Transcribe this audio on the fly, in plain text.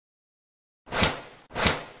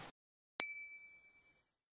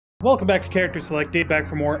Welcome back to Character Select, date back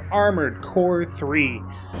for more Armored Core 3.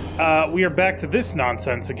 We are back to this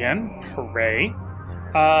nonsense again. Hooray.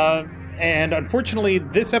 And unfortunately,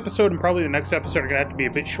 this episode and probably the next episode are going to have to be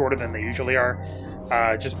a bit shorter than they usually are.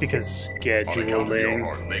 Just because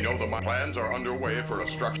scheduling. They know my plans are underway for a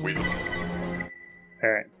structure. Alright.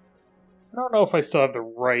 I don't know if I still have the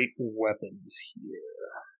right weapons here.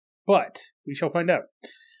 But we shall find out.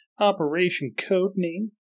 Operation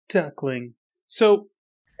Codename Duckling. So...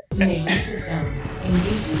 Main system.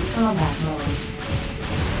 Engaging combat mode.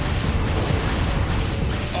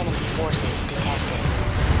 Enemy forces detected.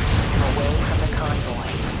 Keep away from the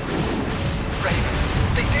convoy. Raven,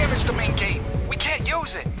 they damaged the main gate. We can't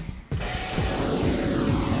use it.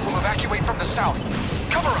 We'll evacuate from the south.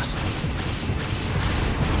 Cover us.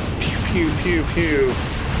 Pew, pew, pew, pew.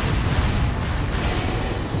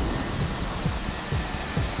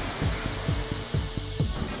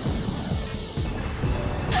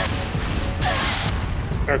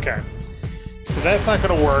 Okay, so that's not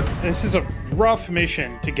going to work. This is a rough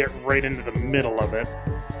mission to get right into the middle of it.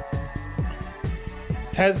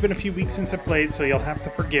 It has been a few weeks since I played, so you'll have to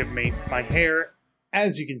forgive me. My hair,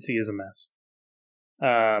 as you can see, is a mess.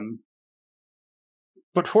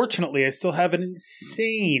 But fortunately, I still have an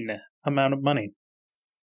insane amount of money.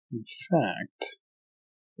 In fact,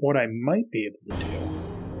 what I might be able to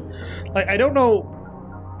do... Like, I don't know...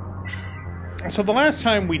 So the last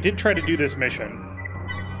time we did try to do this mission...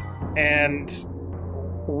 And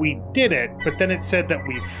we did it, but then it said that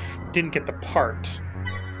we didn't get the part.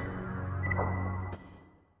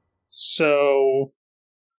 So,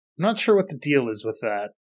 I'm not sure what the deal is with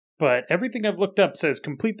that. But everything I've looked up says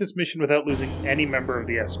complete this mission without losing any member of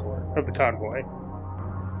the escort, of the convoy.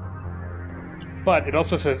 But it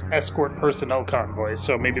also says escort personnel convoy,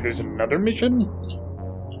 so maybe there's another mission?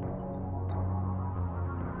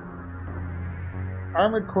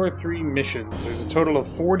 Armored Core 3 missions. There's a total of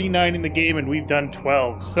 49 in the game, and we've done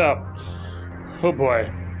 12, so... Oh boy.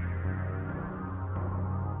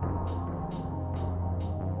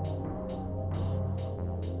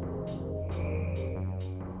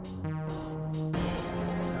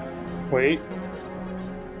 Wait.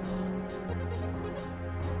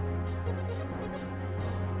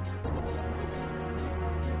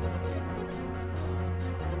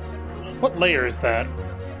 What layer is that?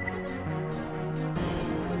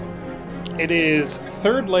 It is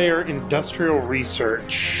third layer industrial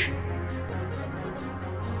research.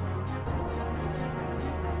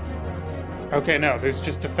 Okay, no, there's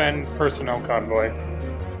just defend personnel convoy.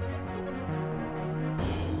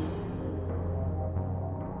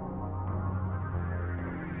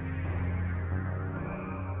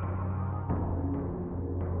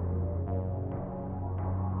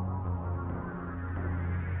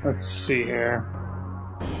 Let's see here.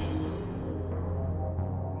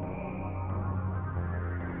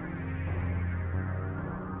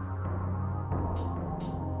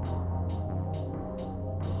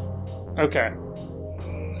 Okay.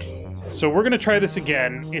 So we're gonna try this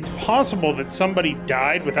again. It's possible that somebody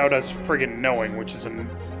died without us friggin' knowing, which is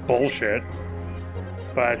bullshit.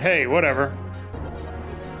 But hey, whatever.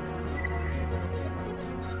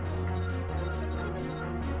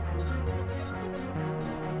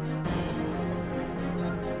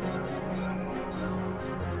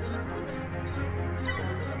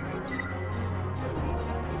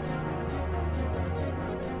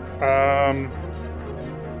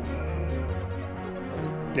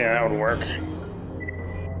 Yeah, that would work.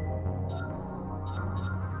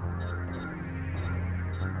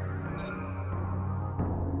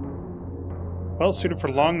 Well suited for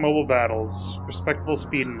long mobile battles, respectable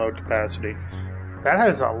speed and load capacity. That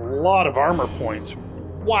has a lot of armor points.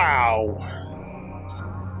 Wow!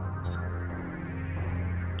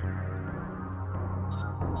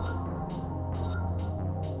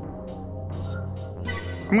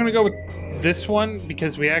 I'm gonna go with this one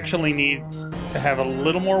because we actually need to have a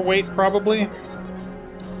little more weight, probably.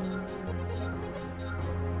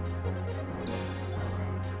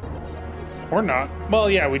 Or not. Well,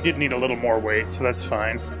 yeah, we did need a little more weight, so that's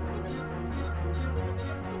fine.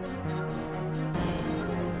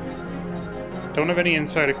 Don't have any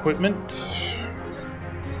inside equipment.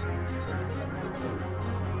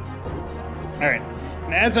 Alright.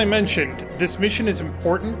 And as I mentioned, this mission is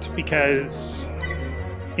important because...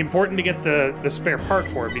 Important to get the spare part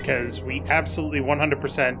for, because we absolutely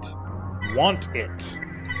 100% want it.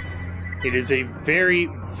 It is a very,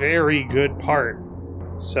 very good part.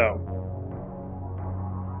 So...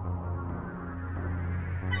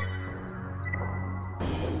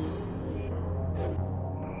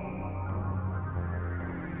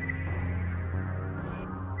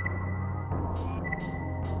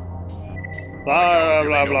 Blah,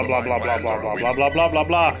 blah, blah, blah, blah, blah, blah, blah, blah, blah, blah, blah,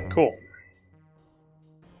 blah. Cool.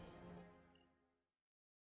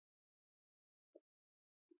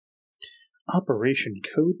 Operation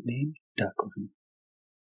Codename Duckling.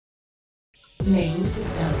 Main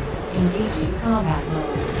system. Engaging combat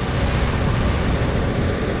mode.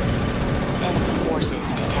 Enemy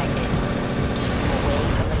forces detected. Keep away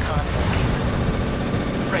from the convoy.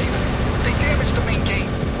 Raven, they damaged the main gate.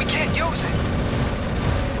 We can't use it.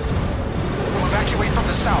 We'll evacuate from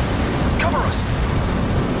the south. Cover us.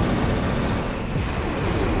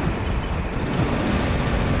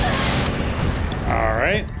 All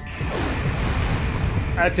right.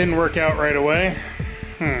 That didn't work out right away.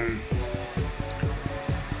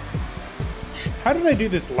 How did I do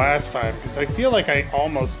this last time? Because I feel like I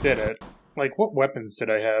almost did it. Like, what weapons did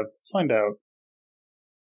I have? Let's find out.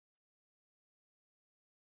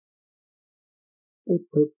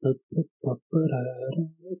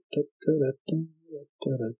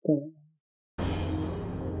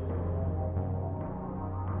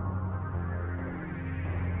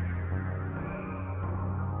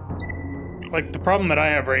 Like, the problem that I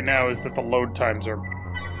have right now is that the load times are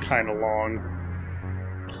kind of long.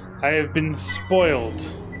 I have been spoiled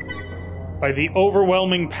by the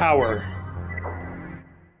overwhelming power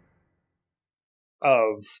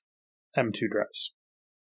of M2 drives.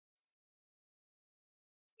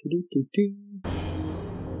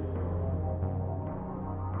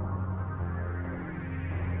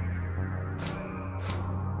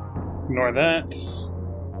 Ignore that.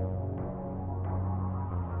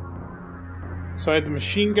 So I had the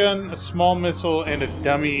machine gun, a small missile, and a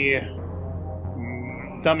dummy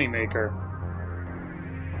maker.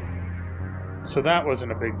 So that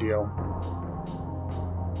wasn't a big deal.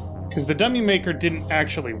 Because the dummy maker didn't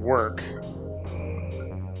actually work.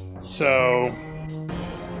 So...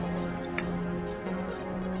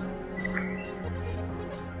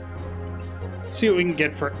 let's see what we can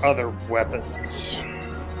get for other weapons.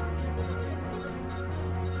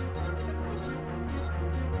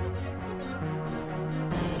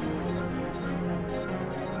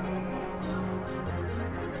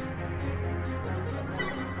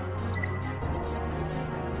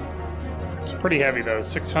 Pretty heavy though,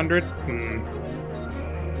 600?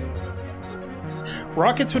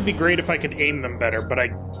 Rockets would be great if I could aim them better, but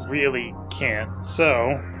I really can't,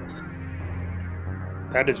 so...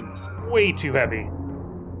 that is way too heavy.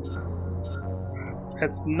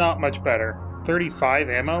 That's not much better.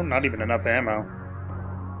 35 ammo? Not even enough ammo.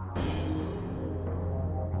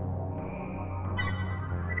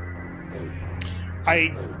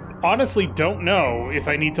 I honestly don't know if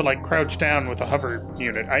I need to, like, crouch down with a hover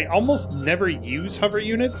unit. I almost never use hover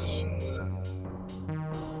units.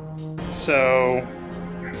 So...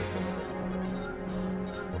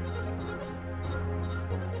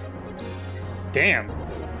 damn.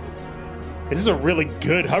 This is a really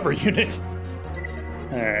good hover unit.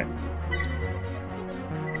 Alright.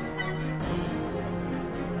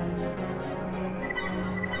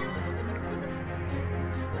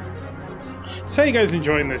 So how you guys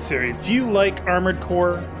enjoying this series? Do you like Armored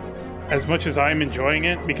Core as much as I'm enjoying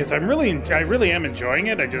it? Because I really am enjoying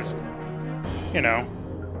it. I just, you know,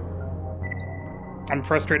 I'm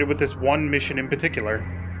frustrated with this one mission in particular.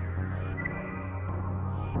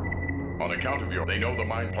 On account of they know the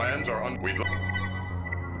mine plans are I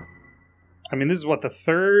mean, this is what, the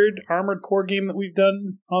third Armored Core game that we've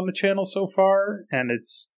done on the channel so far, and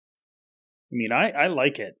it's, I mean, I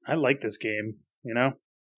like it. I like this game, you know?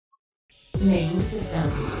 Main system.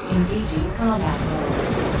 Engaging combat mode.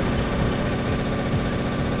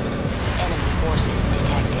 Enemy forces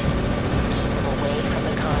detected. Keep away from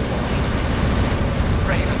the convoy.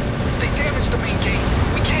 Raven, they damaged the main gate.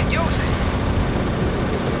 We can't use it.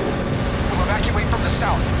 We'll evacuate from the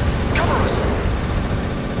south. Cover us.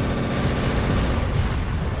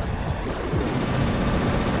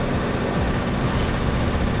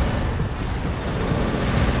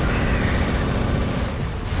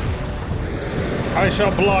 I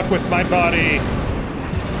shall block with my body.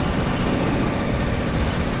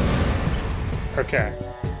 Okay.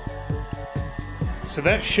 So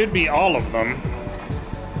that should be all of them.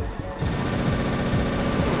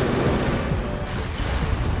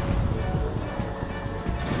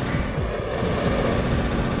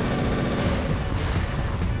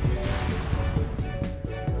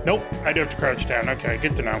 Nope, I do have to crouch down. Okay,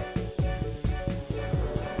 good to know.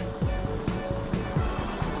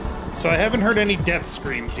 So I haven't heard any death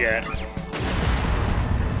screams yet.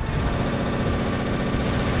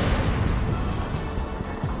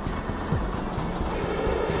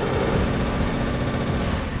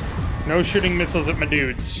 No shooting missiles at my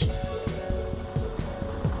dudes.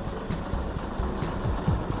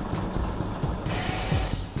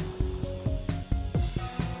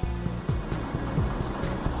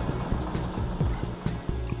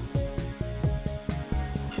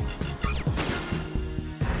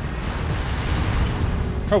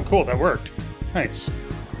 Oh, cool, that worked. Nice.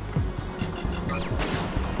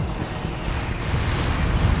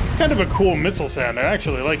 It's kind of a cool missile sound. I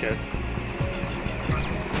actually like it.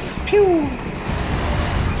 Pew!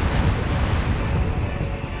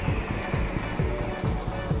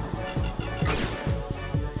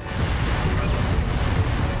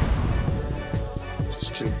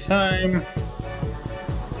 Just in time.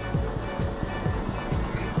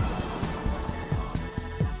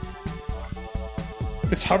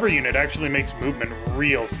 This hover unit actually makes movement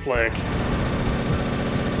real slick.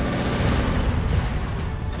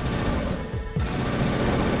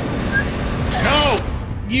 No!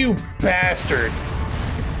 You bastard!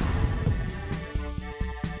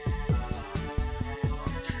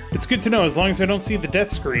 It's good to know, as long as I don't see the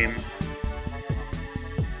death scream,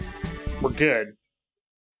 we're good.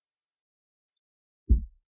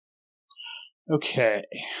 Okay,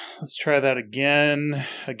 let's try that again.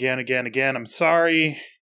 Again. I'm sorry.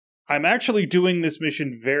 I'm actually doing this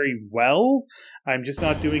mission very well. I'm just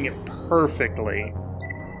not doing it perfectly.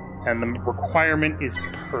 And the requirement is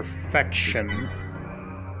perfection.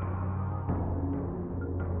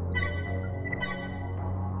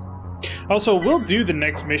 Also, we'll do the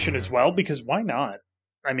next mission as well, because why not?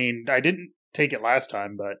 I mean, I didn't take it last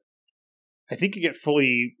time, but I think you get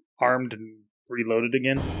fully armed and reloaded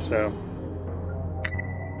again, so...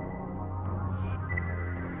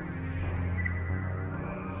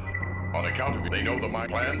 On account of you, they know my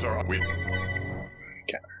plans are... Okay.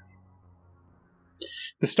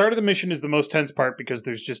 The start of the mission is the most tense part because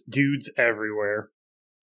there's just dudes everywhere.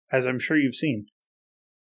 As I'm sure you've seen.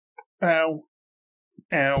 Ow.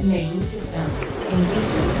 Ow. Main system.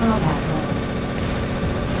 Engaging combat mode.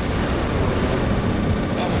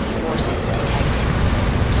 Enemy forces detected.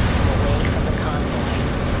 Keep away from the convoy.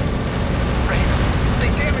 Raven,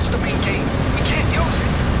 they damaged the main gate. We can't use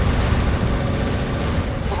it.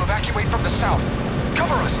 We'll evacuate from the south.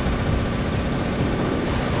 Cover us.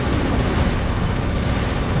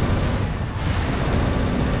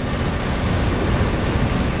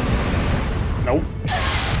 Nope.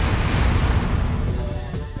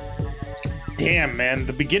 Damn, man.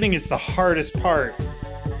 The beginning is the hardest part.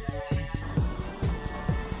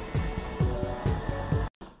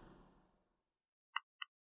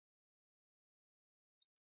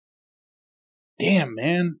 Damn,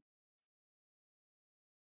 man.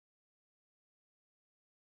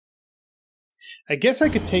 I guess I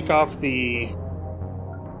could take off the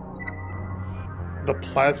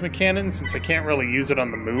plasma cannon since I can't really use it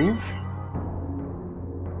on the move.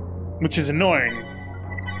 Which is annoying.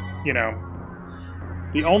 You know.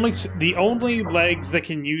 The only legs that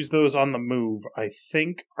can use those on the move, I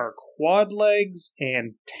think, are quad legs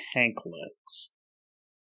and tank legs.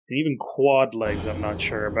 And even quad legs I'm not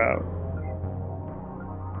sure about.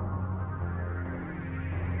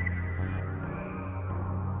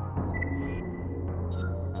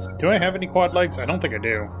 Do I have any quad legs? I don't think I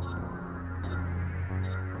do.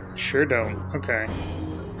 Sure don't. Okay.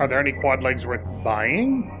 Are there any quad legs worth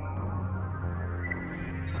buying?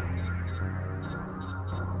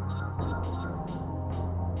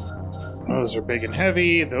 Those are big and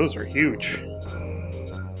heavy. Those are huge.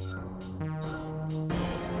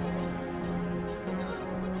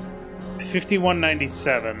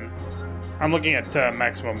 $51.97. I'm looking at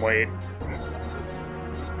maximum weight.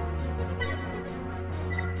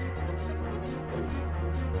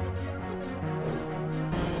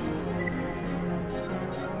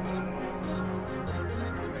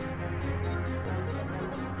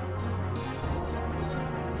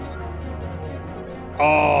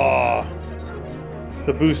 Oh,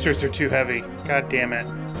 the boosters are too heavy. God damn it.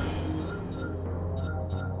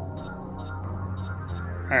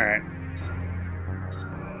 Alright.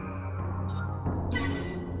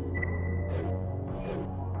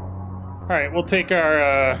 Alright, we'll take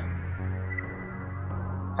our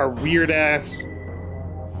weird-ass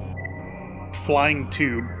flying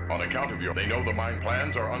tube. On account of you, they know the mine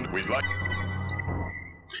plans are under... We'd like...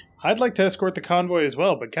 I'd like to escort the convoy as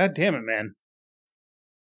well, but god damn it, man.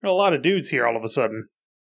 There are a lot of dudes here all of a sudden.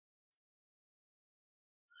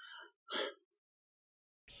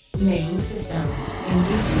 Main system.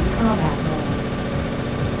 Engaging combat mode.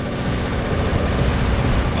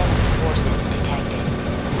 Enemy forces detected.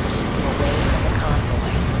 Keep away from the convoy.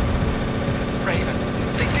 Raven,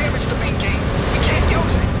 they damaged the main gate. We can't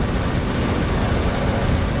use it.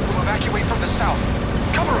 We'll evacuate from the south.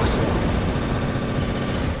 Cover us.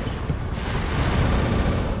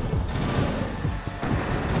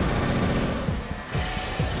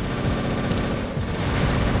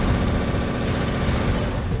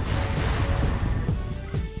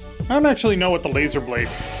 I don't actually know what the laser blade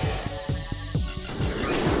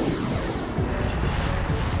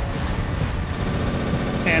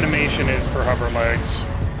animation is for hover legs.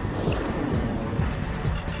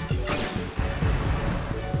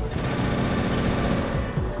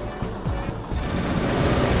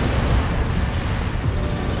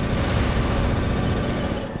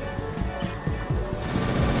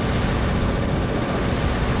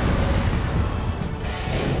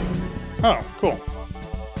 Oh, cool.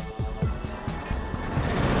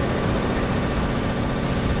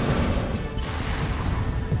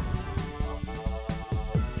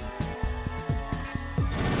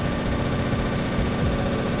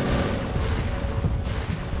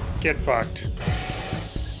 Get fucked.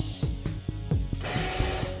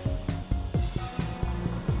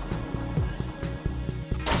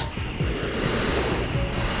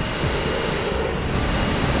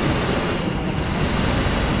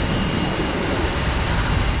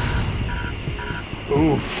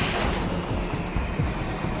 Oof.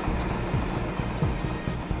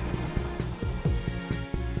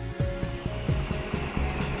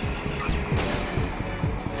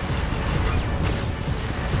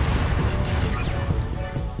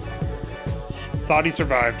 Thought he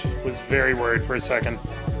survived. Was very worried for a second.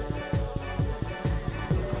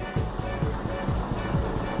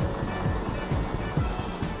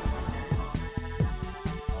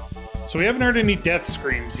 So we haven't heard any death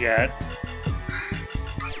screams yet.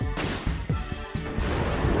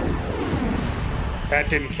 That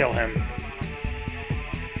didn't kill him.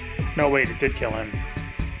 No, wait, it did kill him.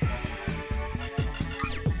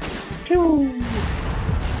 Pew!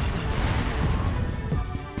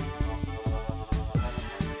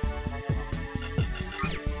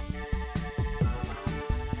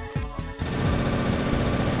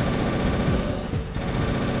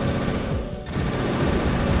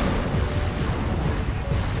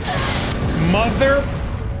 Mother...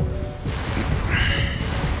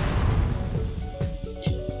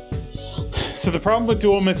 So the problem with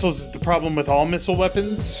dual missiles is the problem with all missile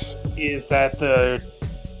weapons, is that the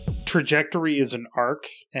trajectory is an arc,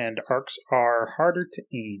 and arcs are harder to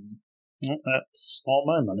aim. Well, that's all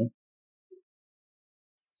my money.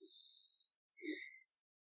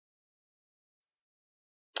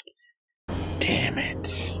 Damn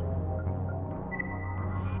it.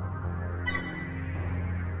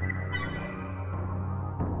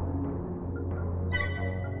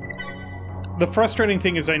 The frustrating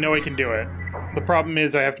thing is I know I can do it. The problem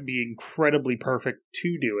is I have to be incredibly perfect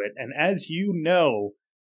to do it. And as you know,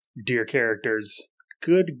 dear characters,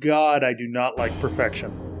 good God, I do not like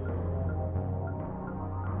perfection.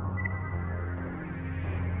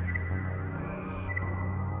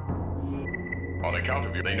 On account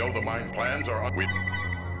of you, they know the mine's plans are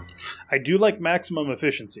I do like maximum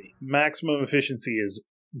efficiency. Maximum efficiency is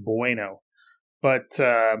bueno. But,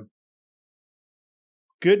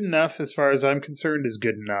 good enough, as far as I'm concerned, is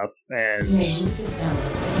good enough, and... Main system.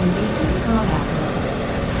 Engaging combat mode.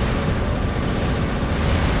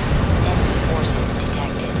 Enemy forces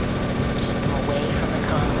detected. Keep them away from the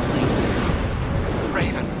convoy.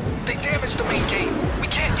 Raven, they damaged the main gate. We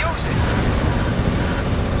can't use it.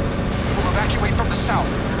 We'll evacuate from the south.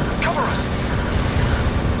 Cover us.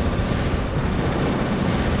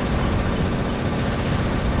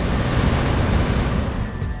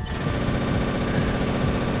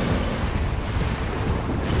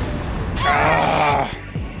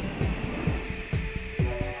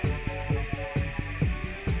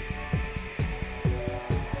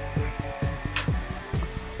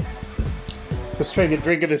 Let's try to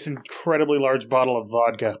drink of this incredibly large bottle of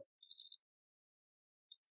vodka.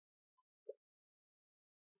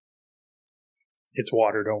 It's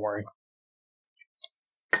water, don't worry.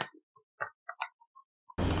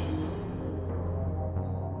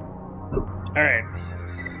 Alright.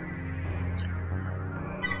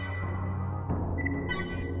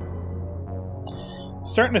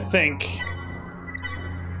 Starting to think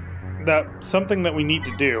that something that we need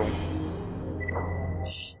to do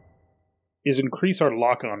is increase our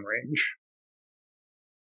lock-on range.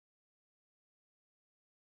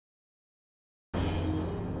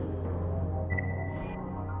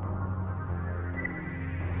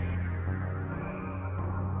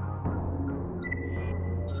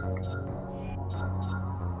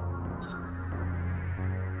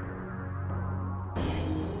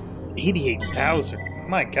 $88,000.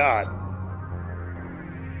 My God.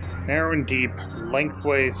 Narrow and deep,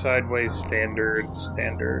 lengthways, sideways, standard.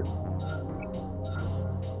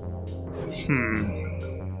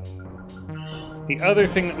 The other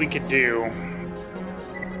thing that we could do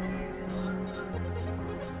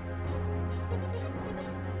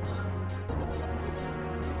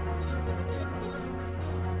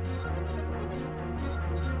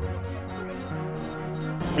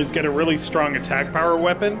is get a really strong attack power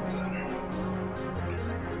weapon.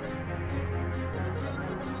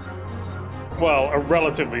 Well, a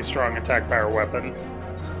relatively strong attack power weapon.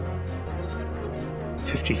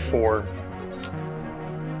 54.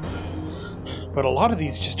 But a lot of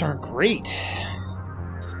these just aren't great.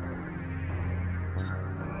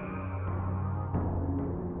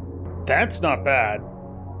 That's not bad.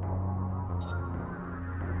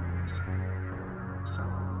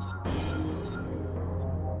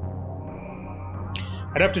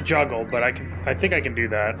 I'd have to juggle, but I think I can do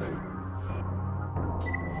that.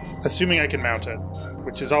 Assuming I can mount it,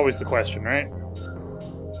 which is always the question, right?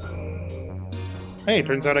 Hey,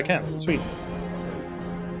 turns out I can. Sweet.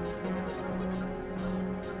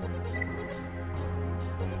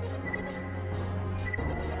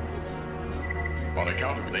 On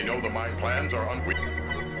account of they know the mine plans are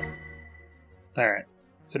Alright.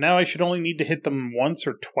 So now I should only need to hit them once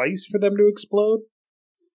or twice for them to explode.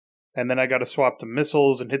 And then I gotta swap to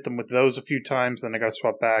missiles and hit them with those a few times, then I gotta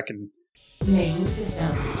swap back and... Main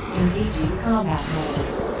system. Engaging combat mode.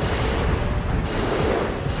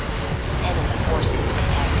 Enemy forces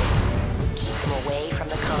detected. Keep them away from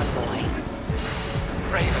the convoy.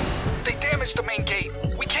 Raven, they damaged the main gate.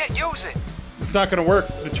 We can't use it. It's not gonna work.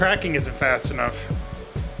 The tracking isn't fast enough.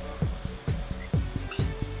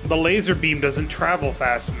 The laser beam doesn't travel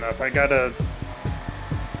fast enough. I gotta...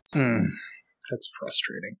 That's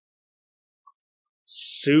frustrating.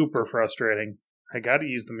 Super frustrating. I gotta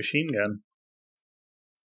use the machine gun.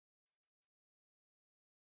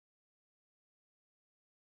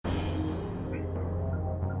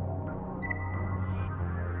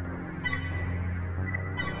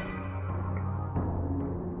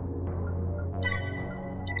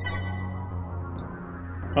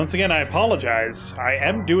 Once again, I apologize. I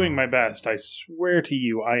am doing my best. I swear to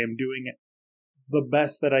you, I am doing the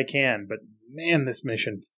best that I can. But man, this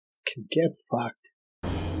mission can get fucked.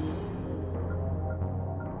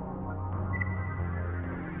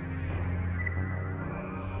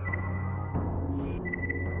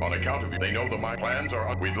 on account of you. They know the mine plans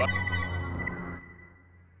are we'd like.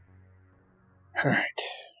 All right.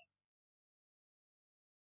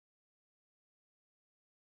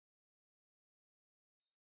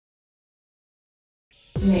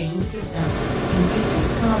 Main system.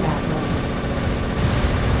 Engaging combat mode.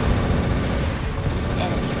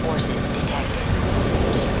 Enemy forces detected.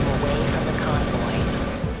 Keep them away from the convoy.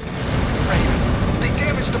 Raven, they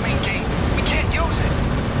damaged the main gate. We can't use it.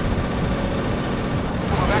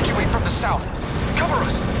 We'll evacuate from the south. Cover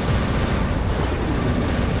us.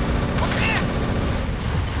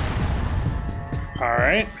 All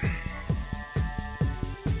right.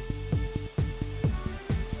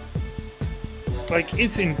 Like,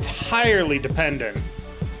 it's entirely dependent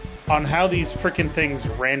on how these frickin' things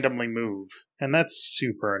randomly move. And that's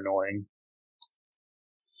super annoying.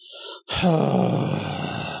 Okay.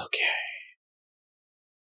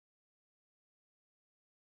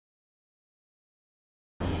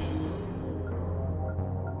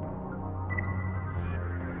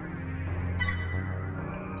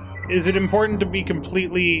 Is it important to be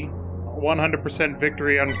completely 100%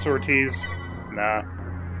 victory on sorties? Nah.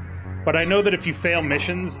 But I know that if you fail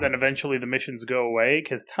missions, then eventually the missions go away,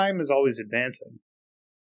 because time is always advancing.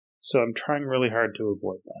 So I'm trying really hard to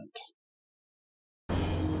avoid that.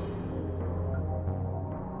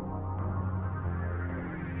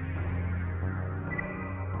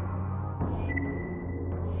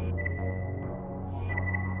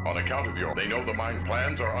 On account of your, they know the mine's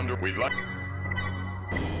plans are under. We'd like.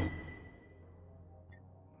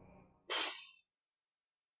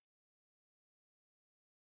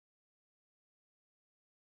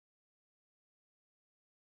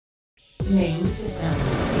 Main system.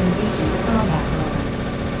 Engaging combat mode.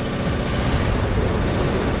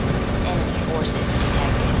 Enemy forces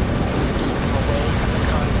detected. Keep them away from the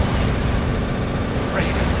convoy.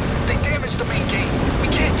 Raven, they damaged the main gate. We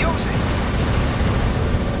can't use it.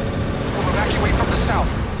 We'll evacuate from the south.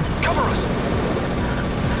 Cover us.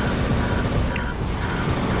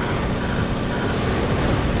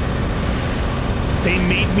 They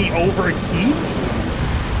made me overheat?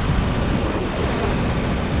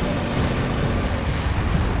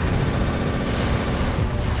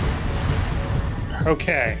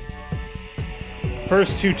 Okay.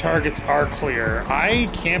 First two targets are clear. I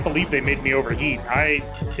can't believe they made me overheat. I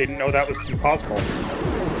didn't know that was possible.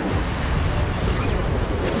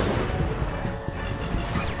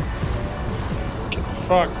 Get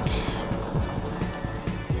fucked.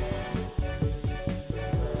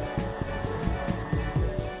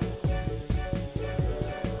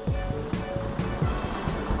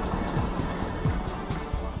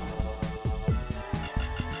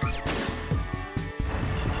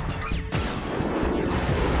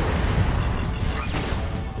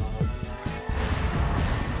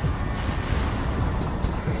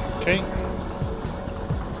 Okay.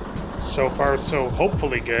 So far, so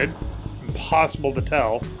hopefully good. It's impossible to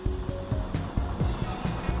tell.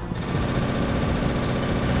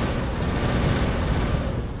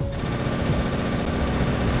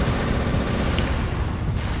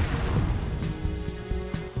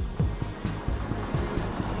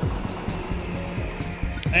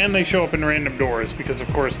 And they show up in random doors, because of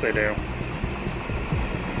course they do.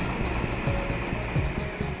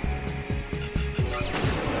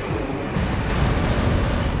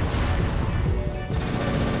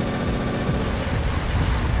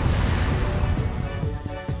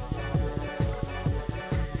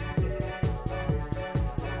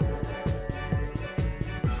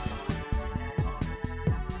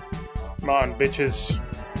 Come on, bitches.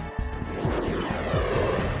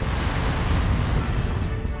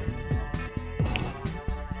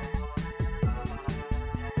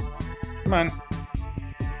 Come on.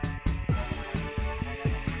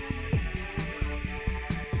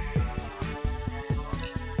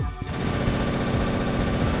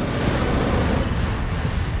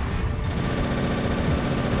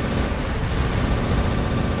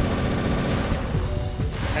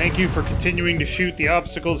 Thank you for continuing to shoot the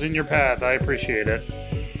obstacles in your path. I appreciate it.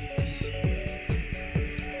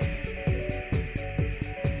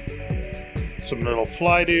 Some little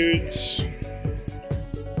fly dudes.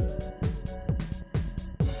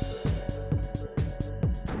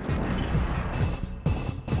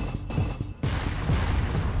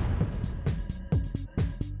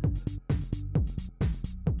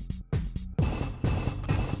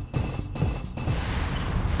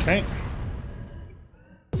 Okay.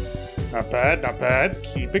 Not bad, not bad.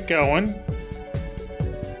 Keep it going.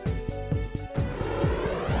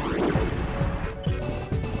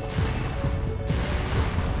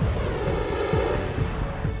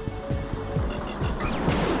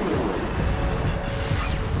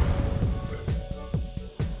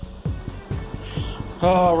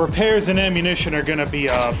 Oh, repairs and ammunition are gonna be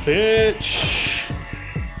a bitch.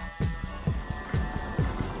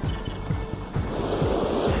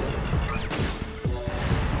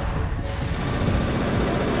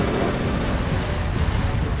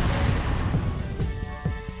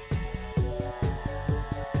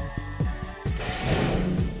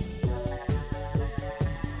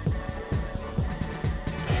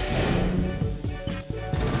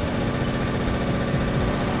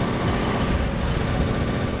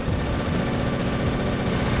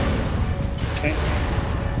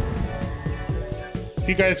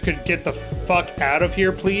 If you guys could get the fuck out of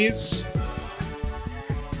here, please.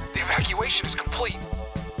 The evacuation is complete.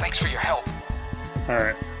 Thanks for your help.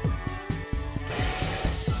 Alright.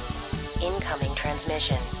 Incoming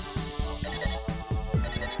transmission.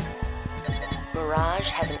 Mirage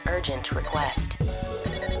has an urgent request.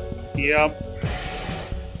 Yep.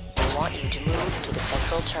 They want you to move to the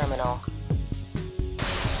central terminal.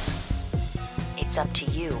 It's up to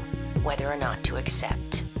you whether or not to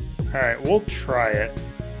accept. Alright, we'll try it.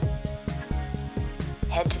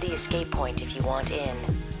 Head to the escape point if you want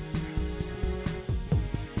in.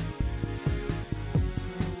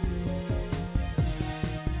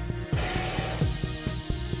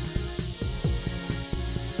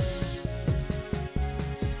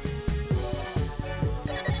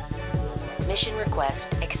 Mission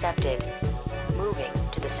request accepted. Moving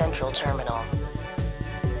to the central terminal.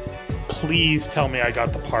 Please tell me I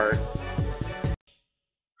got the part.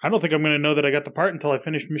 I don't think I'm going to know that I got the part until I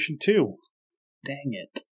finish mission 2. Dang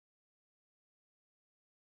it.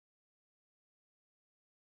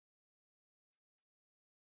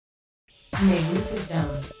 Main system.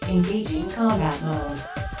 Engaging combat mode.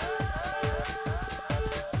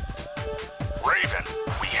 Raven,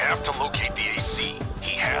 we have to locate the AC.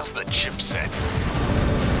 He has the chipset.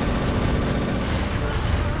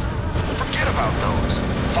 Forget about those.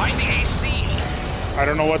 Find the AC. I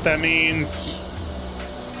don't know what that means.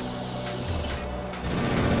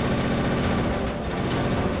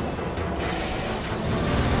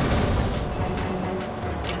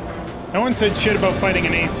 No one said shit about fighting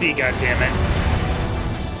an AC, goddammit.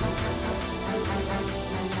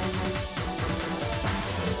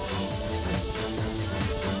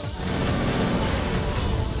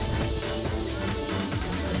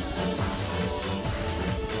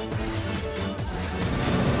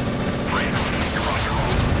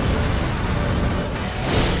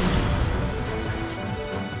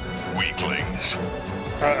 Weaklings.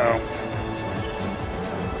 Uh-oh.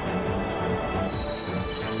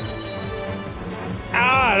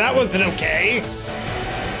 Ah, that wasn't okay.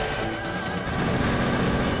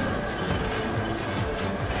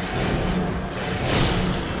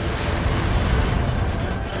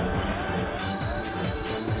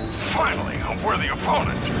 Finally, a worthy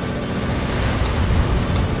opponent.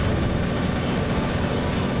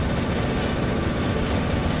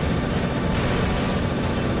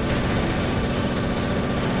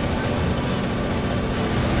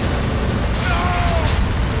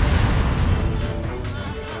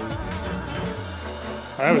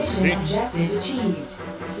 That was easy. Objective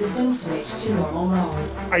achieved. System switch to normal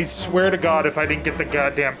mode. I swear to God, if I didn't get the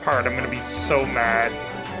goddamn part, I'm gonna be so mad.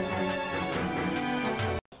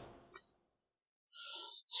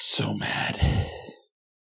 So mad.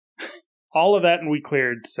 All of that, and we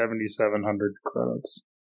cleared 7,700 credits.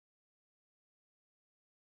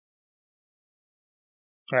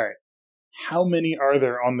 Alright. How many are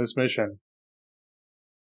there on this mission?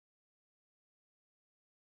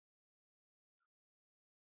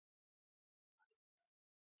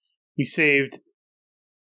 We saved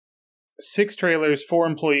 6 trailers, 4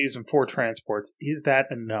 employees, and 4 transports. Is that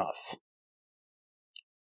enough?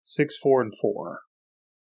 6, 4, and 4.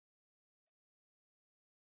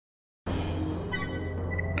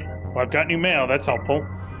 Well, I've got new mail. That's helpful.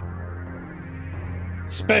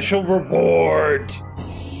 Special reward!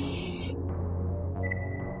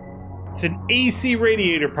 It's an AC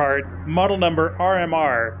radiator part, model number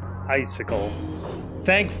RMR Icicle.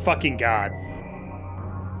 Thank fucking God.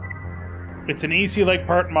 It's an AC leg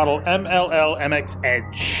part model MLL MX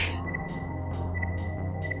Edge.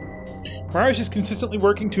 Mirage is consistently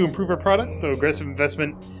working to improve our products through aggressive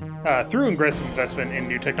investment in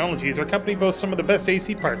new technologies. Our company boasts some of the best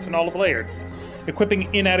AC parts in all of Laird. Equipping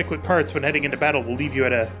inadequate parts when heading into battle will leave you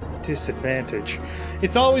at a disadvantage.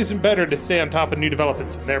 It's always better to stay on top of new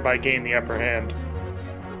developments and thereby gain the upper hand.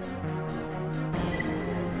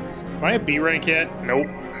 Am I at B rank yet? Nope.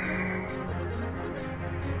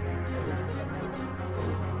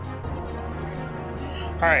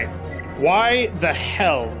 Alright, why the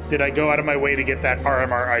hell did I go out of my way to get that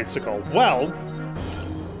RMR Icicle? Well,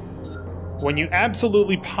 when you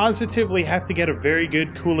absolutely positively have to get a very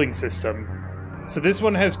good cooling system. So this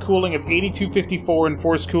one has cooling of 8254 and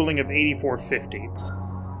forced cooling of 8450.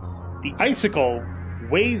 The Icicle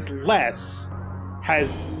weighs less,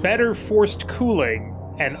 has better forced cooling,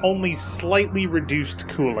 and only slightly reduced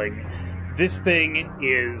cooling. This thing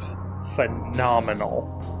is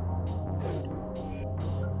phenomenal.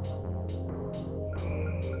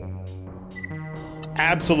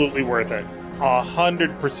 Absolutely worth it.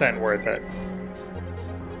 100% worth it.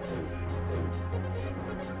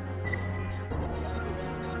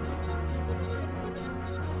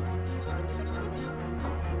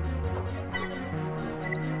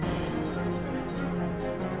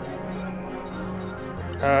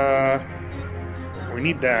 We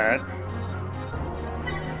need that.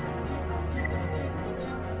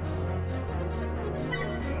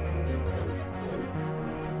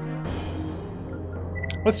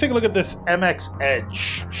 Let's take a look at this MX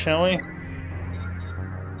Edge, shall we?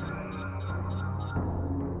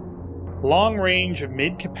 Long range of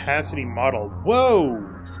mid-capacity model. Whoa!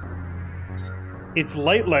 It's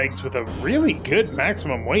light legs with a really good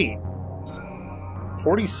maximum weight.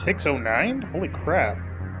 4609? Holy crap.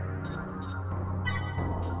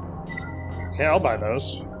 Yeah, I'll buy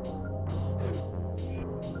those.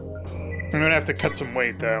 I'm gonna have to cut some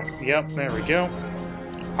weight, though. Yep, there we go.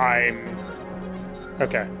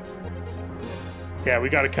 Okay. Yeah, we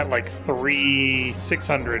gotta cut like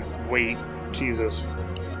 600 weight. Jesus.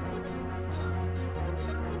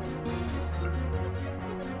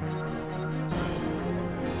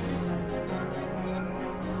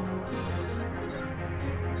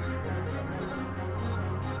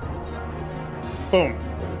 Boom.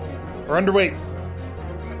 We're underweight.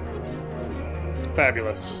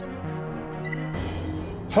 Fabulous.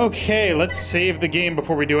 Okay, let's save the game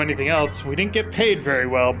before we do anything else. We didn't get paid very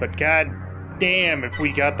well, but god damn if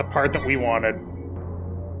we got the part that we wanted.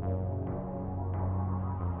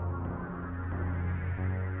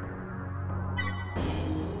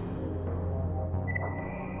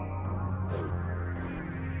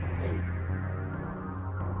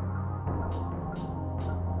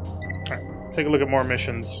 Alright, let's take a look at more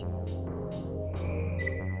missions.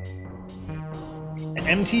 An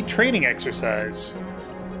MT training exercise.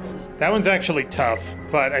 That one's actually tough,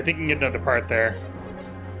 but I think you can get another part there.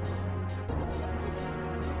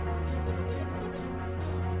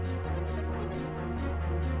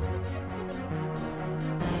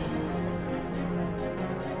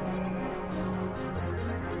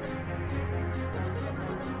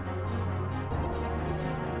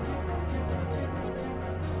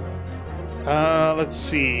 Let's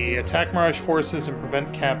see. Attack Mirage forces and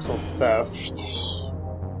prevent capsule theft.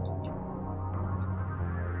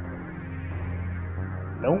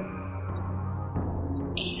 Nope.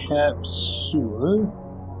 Okay. Capsule.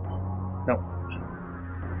 No.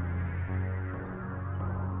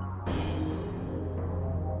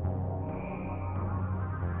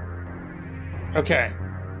 Okay.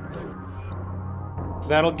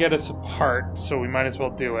 That'll get us apart, so we might as well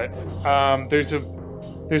do it. There's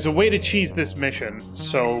a way to cheese this mission,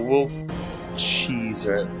 so we'll cheese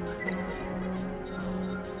it.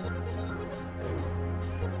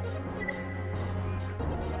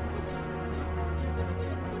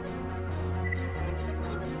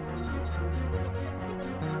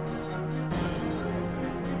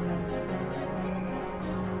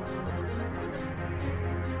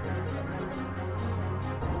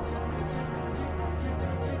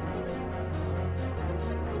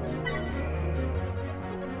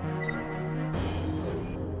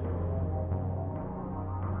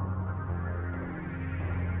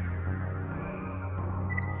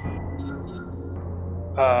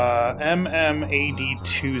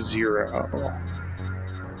 MMAD20.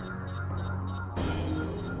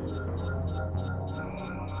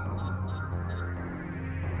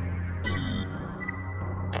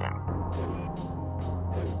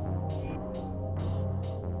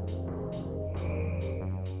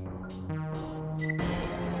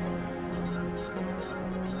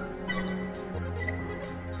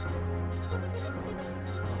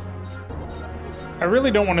 I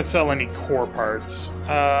really don't want to sell any core parts.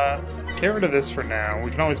 Get rid of this for now.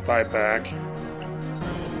 We can always buy it back.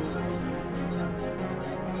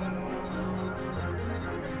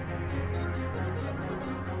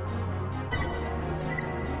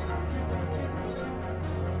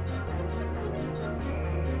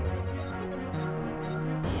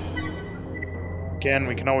 Again,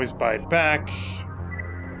 we can always buy it back.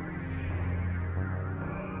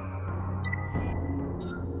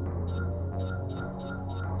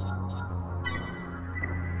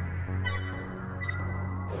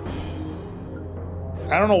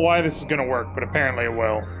 I don't know why this is going to work, but apparently it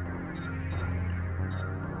will.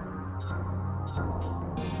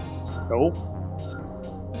 Nope.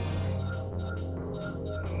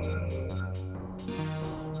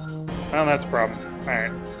 Well, that's a problem.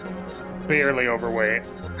 Alright. Barely overweight.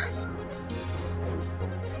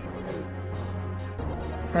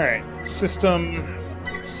 Alright. System.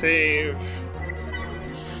 Save.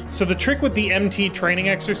 So the trick with the MT training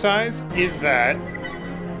exercise is that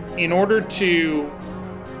in order to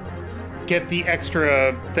get the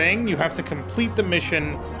extra thing, you have to complete the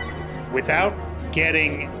mission without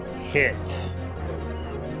getting hit.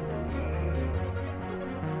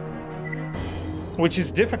 Which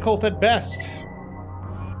is difficult at best.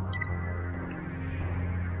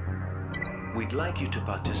 We'd like you to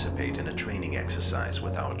participate in a training exercise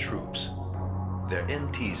with our troops. Their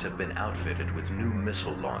MTs have been outfitted with new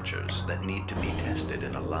missile launchers that need to be tested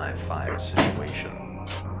in a live fire situation.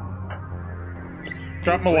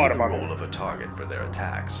 Drop my water bottle. bottle. The role of a target for their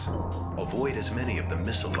attacks. Avoid as many of the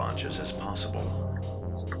missile launches as possible.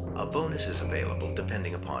 A bonus is available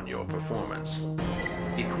depending upon your performance.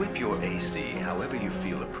 Equip your AC however you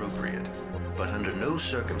feel appropriate, but under no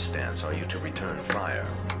circumstance are you to return fire.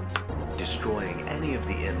 Destroying any of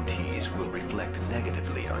the MTs will reflect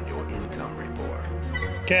negatively on your income report.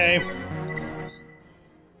 Okay.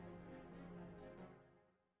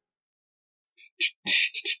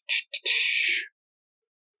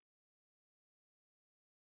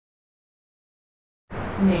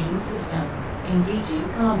 Main system. Engaging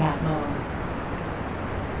combat mode.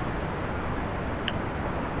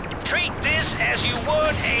 Treat this as you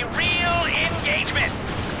would a real engagement.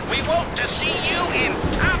 We want to see you in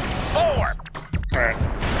top 4. Alright.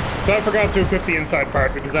 So I forgot to equip the inside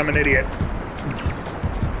part because I'm an idiot.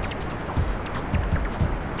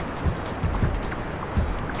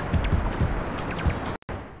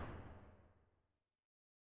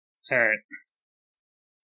 Alright.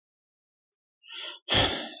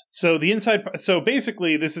 So the inside... So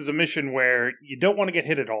basically, this is a mission where you don't want to get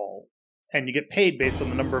hit at all. And you get paid based on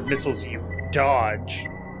the number of missiles you dodge,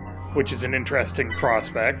 which is an interesting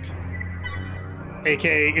prospect.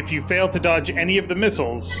 AKA, if you fail to dodge any of the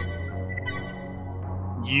missiles,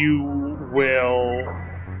 you will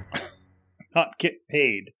not get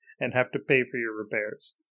paid and have to pay for your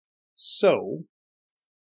repairs. So,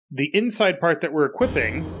 the inside part that we're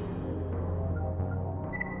equipping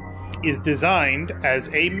is designed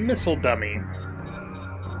as a missile dummy.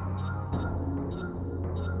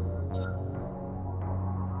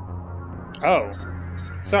 Oh.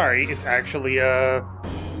 Sorry, it's actually a...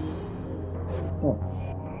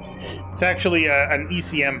 It's actually an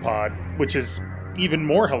ECM pod, which is even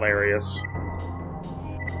more hilarious.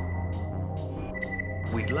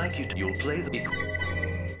 We'd like you to... You'll play the...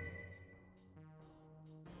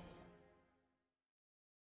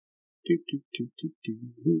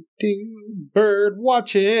 Bird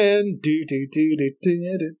watching. Do do do do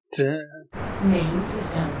do do do. Main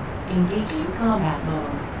system. Engaging combat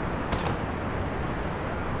mode.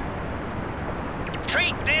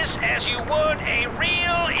 Treat this as you would a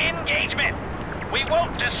real engagement. We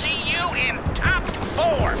want to see you in top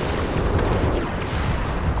 4.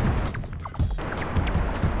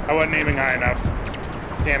 I wasn't aiming high enough.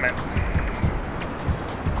 Damn it.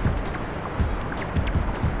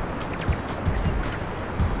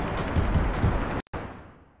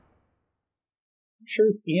 I'm sure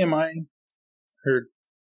it's EMI or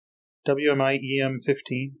WMI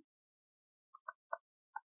EM15.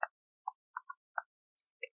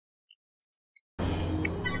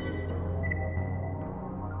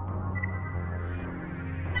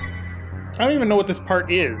 I don't even know what this part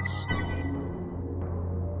is.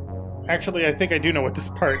 Actually, I think I do know what this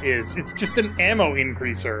part is. It's just an ammo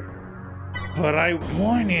increaser. But I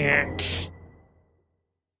want it.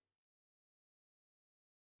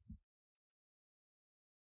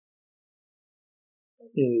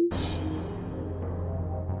 Is...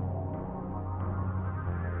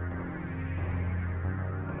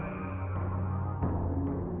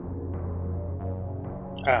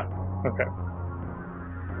 Ah, okay.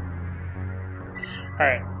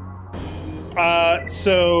 Alright.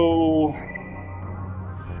 So...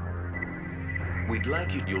 We'd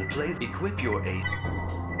like you'll equip your A.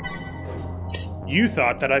 You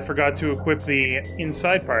thought that I forgot to equip the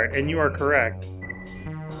inside part, and you are correct.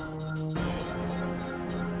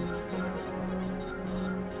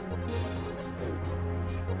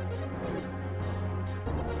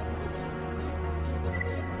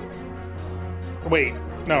 Wait,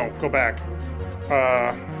 no, go back.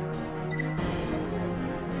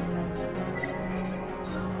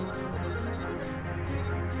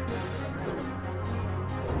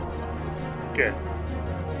 Good.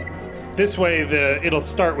 This way, it'll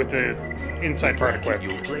start with the inside part equipped.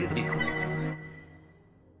 You'll play the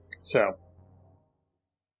So.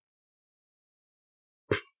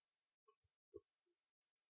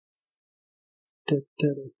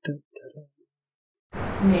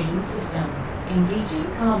 Main system. Engaging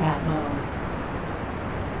combat mode.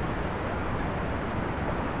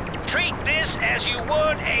 Treat this as you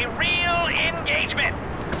would a real engagement.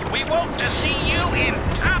 We want to see you in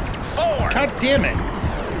top 4. God damn it.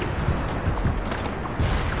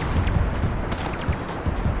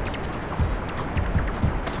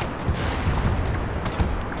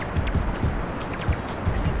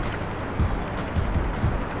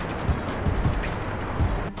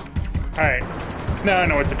 Alright. Now I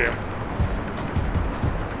know what to do.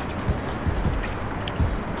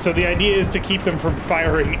 So the idea is to keep them from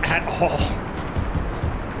firing at all.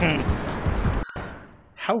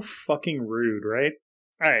 How fucking rude, right?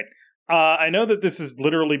 Alright. I know that this has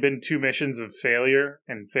literally been 2 missions of failure,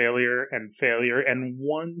 and failure, and failure, and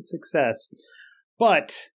 1 success.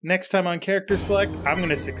 But, next time on Character Select, I'm going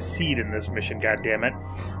to succeed in this mission,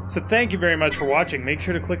 goddammit. So thank you very much for watching. Make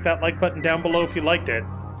sure to click that like button down below if you liked it.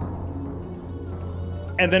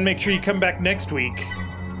 And then make sure you come back next week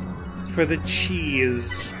for the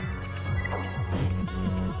cheese.